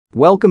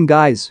Welcome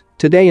guys,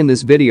 today in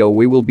this video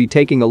we will be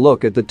taking a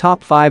look at the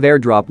top 5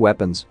 airdrop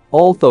weapons,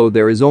 although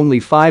there is only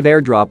 5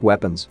 airdrop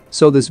weapons,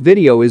 so this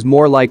video is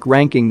more like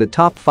ranking the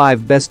top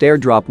 5 best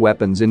airdrop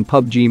weapons in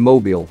PUBG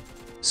Mobile.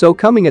 So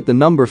coming at the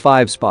number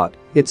 5 spot,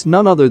 it's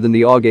none other than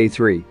the AUG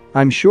A3.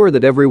 I'm sure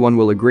that everyone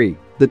will agree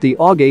that the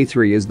AUG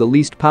A3 is the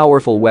least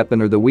powerful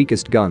weapon or the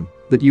weakest gun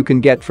that you can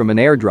get from an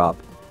airdrop.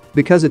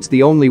 Because it's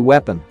the only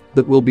weapon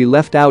that will be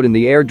left out in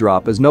the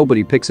airdrop as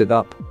nobody picks it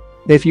up.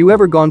 If you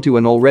ever gone to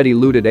an already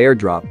looted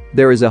airdrop,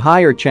 there is a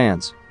higher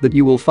chance that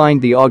you will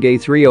find the AUG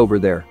A3 over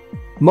there.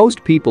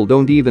 Most people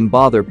don't even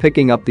bother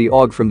picking up the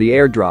AUG from the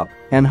airdrop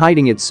and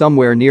hiding it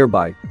somewhere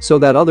nearby so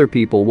that other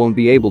people won't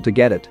be able to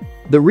get it.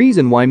 The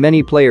reason why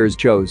many players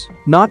chose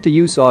not to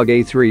use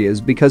AUG A3 is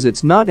because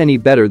it's not any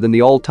better than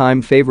the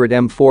all-time favorite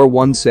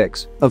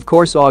M416. Of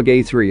course AUG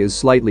A3 is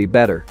slightly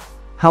better.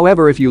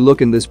 However, if you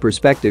look in this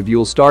perspective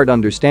you'll start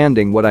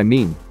understanding what I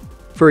mean.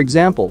 For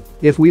example,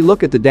 if we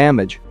look at the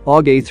damage,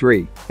 AUG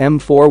A3,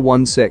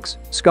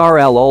 M416,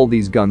 SCAR-L, all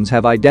these guns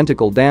have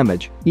identical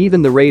damage,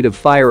 even the rate of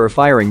fire or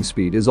firing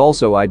speed is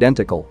also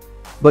identical.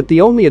 But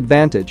the only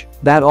advantage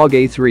that AUG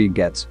A3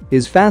 gets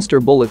is faster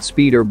bullet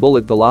speed or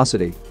bullet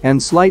velocity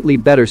and slightly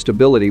better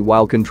stability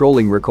while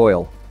controlling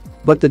recoil.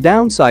 But the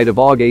downside of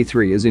AUG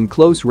A3 is in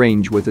close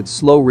range with its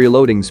slow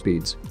reloading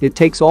speeds. It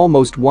takes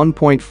almost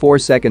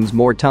 1.4 seconds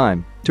more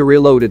time to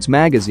reload its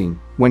magazine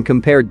when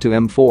compared to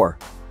M4.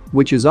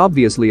 Which is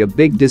obviously a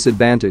big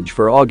disadvantage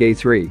for AUG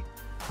A3.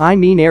 I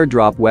mean,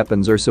 airdrop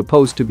weapons are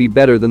supposed to be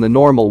better than the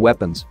normal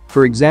weapons.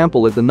 For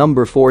example, at the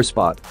number 4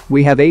 spot,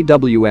 we have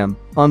AWM.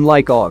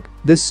 Unlike AUG,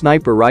 this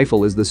sniper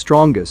rifle is the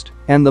strongest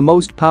and the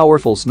most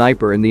powerful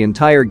sniper in the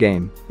entire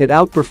game. It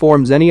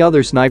outperforms any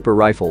other sniper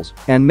rifles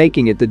and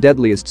making it the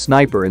deadliest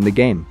sniper in the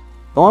game.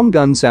 AWM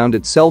gun sound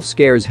itself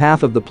scares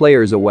half of the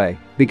players away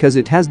because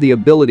it has the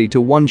ability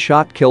to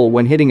one-shot kill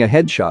when hitting a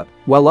headshot,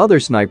 while other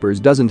snipers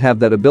doesn't have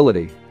that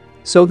ability.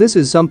 So this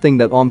is something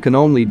that AWM can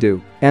only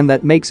do, and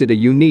that makes it a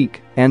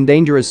unique and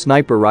dangerous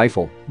sniper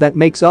rifle that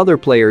makes other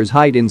players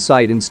hide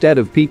inside instead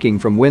of peeking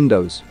from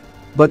windows.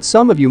 But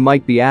some of you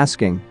might be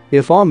asking,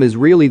 if AWM is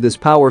really this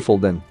powerful,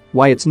 then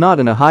why it's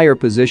not in a higher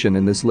position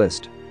in this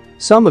list?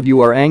 Some of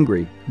you are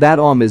angry that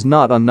AWM is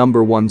not on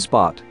number 1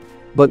 spot.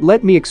 But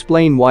let me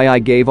explain why I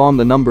gave AWM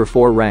the number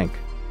 4 rank.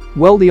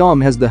 Well, the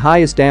AWM has the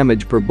highest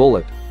damage per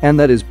bullet, and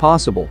that is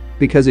possible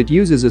because it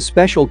uses a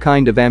special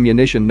kind of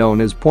ammunition known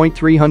as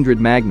 .300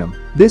 Magnum.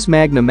 This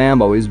Magnum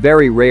ammo is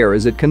very rare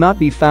as it cannot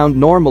be found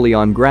normally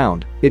on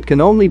ground. It can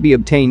only be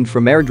obtained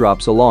from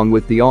airdrops along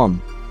with the AWM.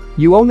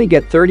 You only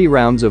get 30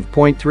 rounds of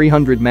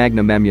 .300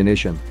 Magnum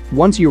ammunition.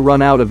 Once you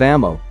run out of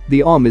ammo, the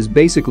AWM is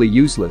basically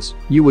useless.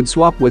 You would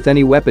swap with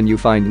any weapon you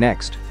find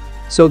next.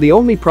 So the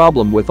only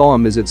problem with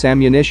AWM is its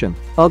ammunition,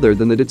 other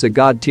than that it's a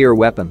god tier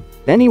weapon.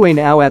 Anyway,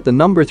 now at the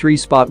number 3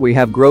 spot we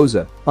have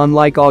Groza.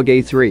 Unlike AUG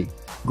A3,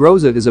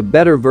 Groza is a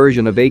better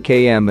version of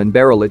AKM and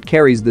barrel. It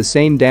carries the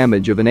same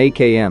damage of an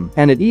AKM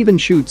and it even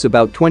shoots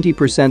about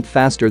 20%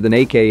 faster than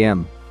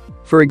AKM.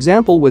 For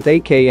example, with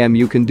AKM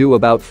you can do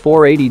about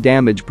 480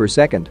 damage per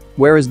second,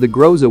 whereas the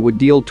Groza would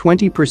deal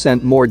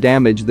 20% more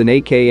damage than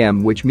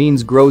AKM, which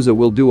means Groza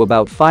will do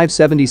about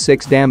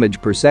 576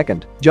 damage per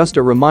second. Just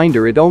a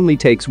reminder, it only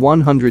takes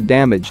 100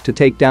 damage to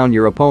take down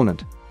your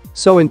opponent.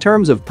 So in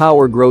terms of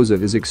power,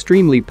 Groza is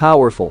extremely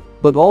powerful,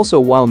 but also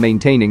while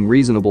maintaining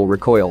reasonable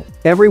recoil.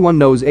 Everyone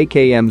knows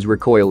AKM's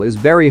recoil is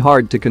very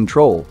hard to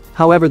control,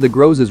 however the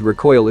Groza's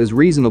recoil is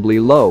reasonably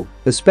low,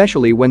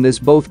 especially when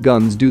both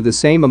guns do the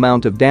same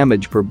amount of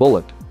damage per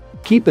bullet.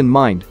 Keep in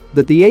mind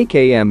that the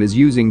AKM is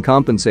using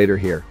compensator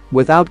here.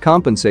 Without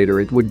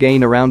compensator it would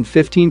gain around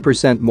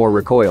 15% more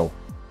recoil.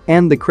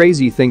 And the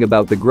crazy thing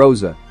about the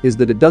Groza is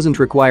that it doesn't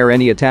require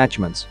any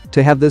attachments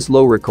to have this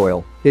low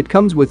recoil. It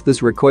comes with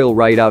this recoil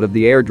right out of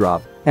the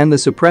airdrop, and the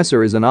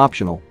suppressor is an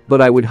optional, but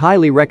I would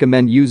highly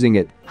recommend using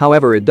it.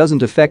 However, it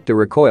doesn't affect the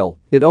recoil,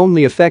 it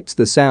only affects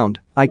the sound.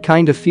 I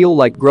kinda feel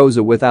like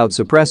Groza without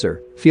suppressor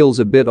feels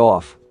a bit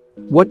off.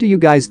 What do you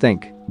guys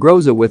think?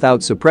 Groza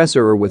without suppressor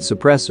or with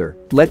suppressor?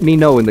 Let me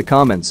know in the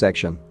comment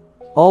section.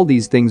 All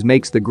these things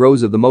makes the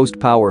Groza the most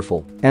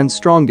powerful and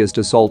strongest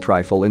assault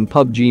rifle in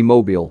PUBG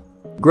Mobile.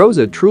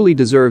 Groza truly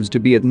deserves to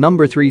be at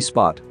number 3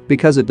 spot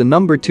because at the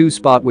number 2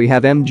 spot we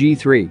have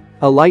MG3,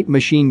 a light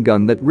machine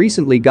gun that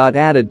recently got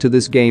added to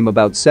this game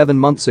about 7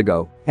 months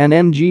ago, and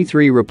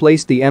MG3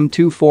 replaced the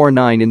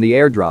M249 in the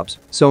airdrops,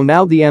 so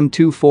now the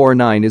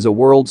M249 is a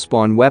world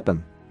spawn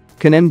weapon.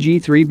 Can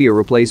MG3 be a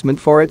replacement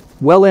for it?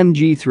 Well,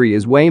 MG3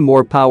 is way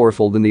more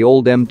powerful than the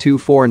old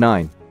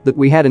M249 that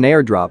we had in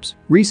airdrops.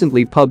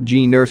 Recently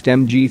PUBG nerfed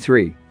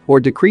MG3 or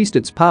decreased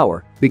its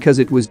power because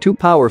it was too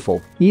powerful.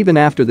 Even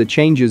after the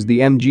changes the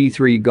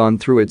MG3 gone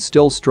through, it's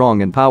still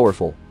strong and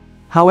powerful.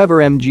 However,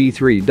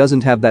 MG3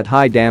 doesn't have that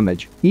high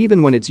damage.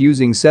 Even when it's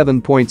using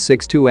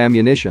 7.62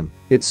 ammunition,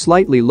 it's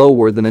slightly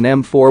lower than an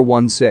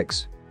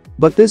M416.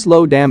 But this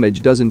low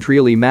damage doesn't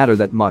really matter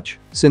that much,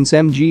 since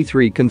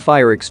MG3 can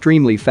fire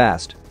extremely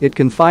fast. It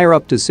can fire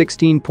up to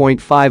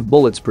 16.5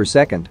 bullets per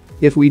second,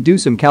 If we do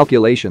some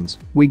calculations,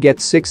 we get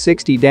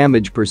 660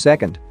 damage per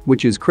second,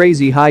 which is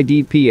crazy high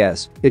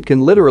DPS. It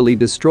can literally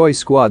destroy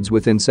squads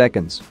within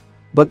seconds.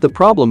 But the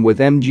problem with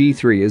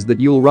MG3 is that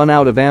you'll run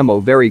out of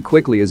ammo very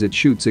quickly as it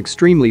shoots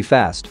extremely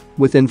fast.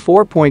 Within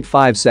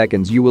 4.5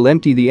 seconds you will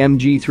empty the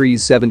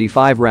MG3's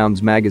 75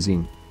 rounds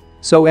magazine.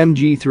 So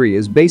MG3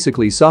 is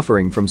basically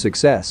suffering from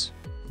success.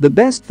 The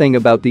best thing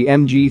about the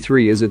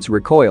MG3 is its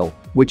recoil,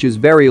 which is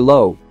very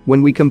low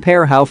when we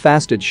compare how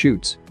fast it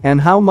shoots and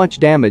how much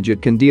damage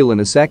it can deal in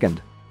a second.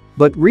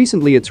 But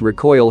recently its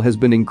recoil has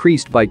been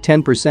increased by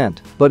 10%,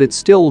 but it's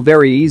still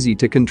very easy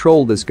to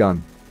control this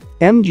gun.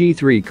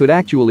 MG3 could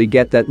actually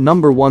get that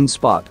number 1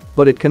 spot,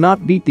 but it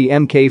cannot beat the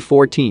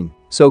MK14,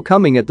 so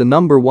coming at the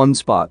number 1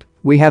 spot,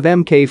 we have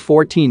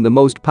MK14, the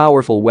most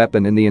powerful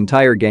weapon in the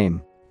entire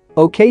game.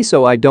 Okay,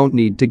 so I don't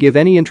need to give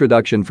any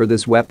introduction for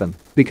this weapon,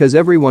 because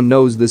everyone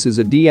knows this is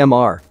a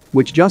DMR,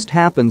 which just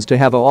happens to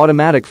have an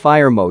automatic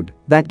fire mode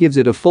that gives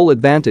it a full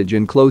advantage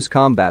in close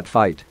combat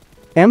fight.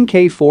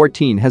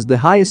 MK14 has the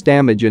highest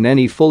damage in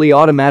any fully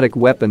automatic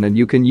weapon, and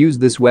you can use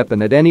this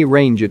weapon at any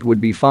range, it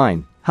would be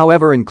fine.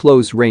 However, in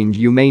close range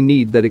you may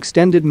need that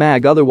extended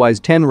mag,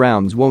 otherwise 10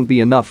 rounds won't be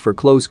enough for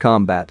close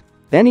combat.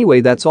 Anyway,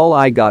 that's all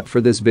I got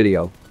for this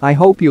video. I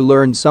hope you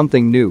learned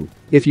something new.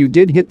 If you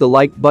did, hit the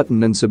like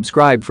button and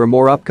subscribe for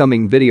more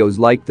upcoming videos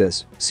like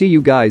this. See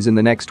you guys in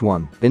the next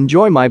one.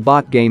 Enjoy my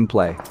bot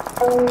gameplay.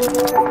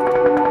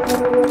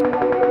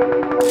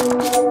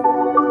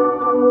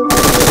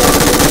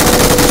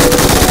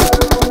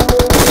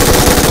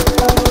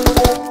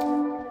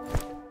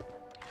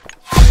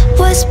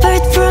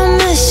 Whispered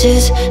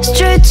promises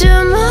straight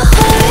to my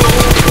heart.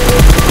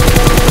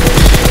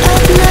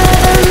 I've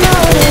never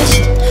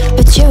noticed,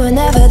 but you were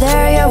never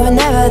there, you were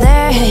never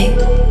there, hey.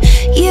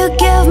 You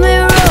gave me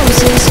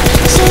roses,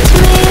 set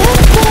me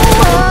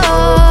apart.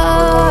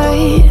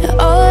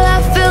 All I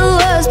feel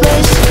was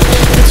bliss,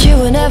 but you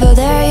were never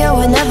there, you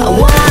were never. I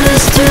want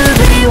us to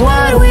be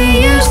what we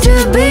used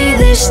to be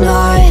this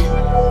night.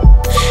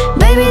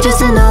 Baby,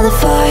 just another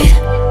fight,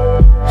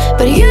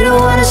 but you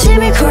don't wanna see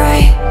me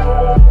cry.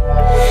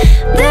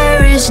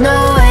 There is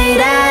no way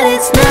that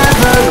it's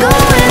never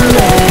going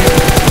there.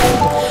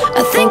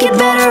 I think it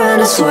better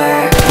and I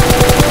swear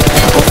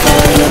I'll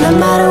follow you no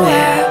matter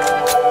where.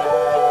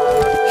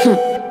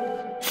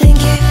 Think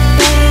it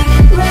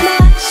better when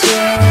I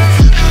swear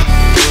I'll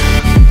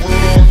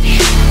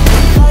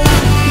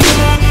follow you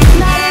no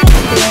matter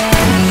where.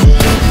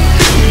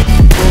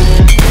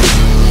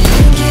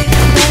 Think it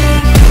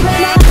better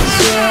when I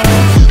swear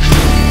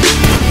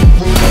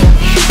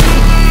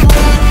I'll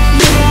follow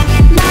you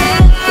no matter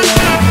where.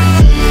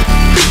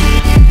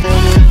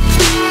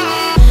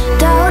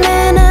 Down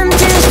in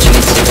empty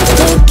streets,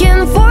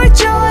 looking for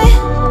joy.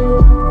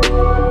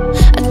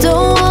 I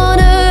don't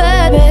wanna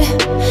admit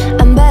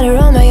I'm better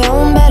on my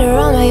own, better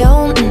on my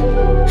own.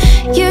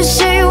 You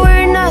say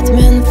we're not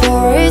meant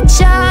for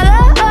each other.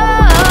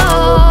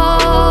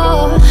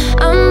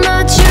 I'm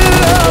not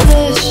sure of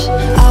this.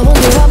 I won't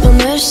give up on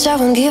this, I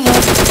won't give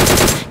up.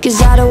 Cause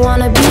I don't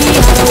wanna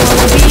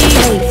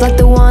behave like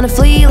the one to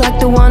flee, like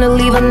the one to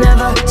leave. I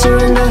never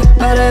surrender,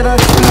 but ever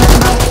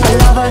remember I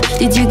love her.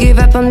 Did you give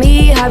up on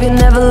me? Have you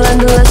never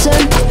learned a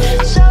lesson?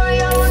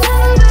 Sorry, I will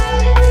never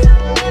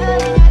be, even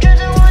in your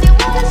dreams and what you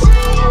wanna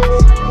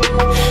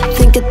see.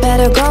 Think it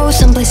better go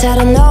someplace I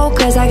don't know,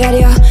 cause I got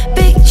your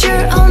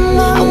picture on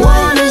my mind. I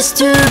want us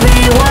to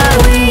be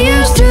what we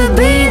used to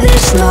be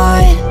this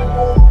night.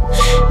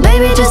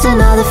 Baby, just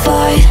another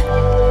fight,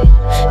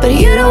 but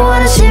you don't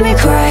wanna see me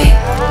cry.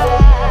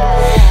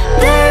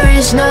 There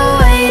is no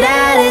way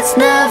that it's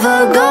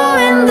never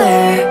going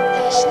there.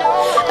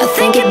 I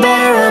think it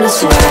better and I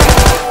swear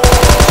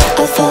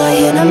I'll follow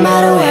you no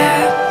matter where.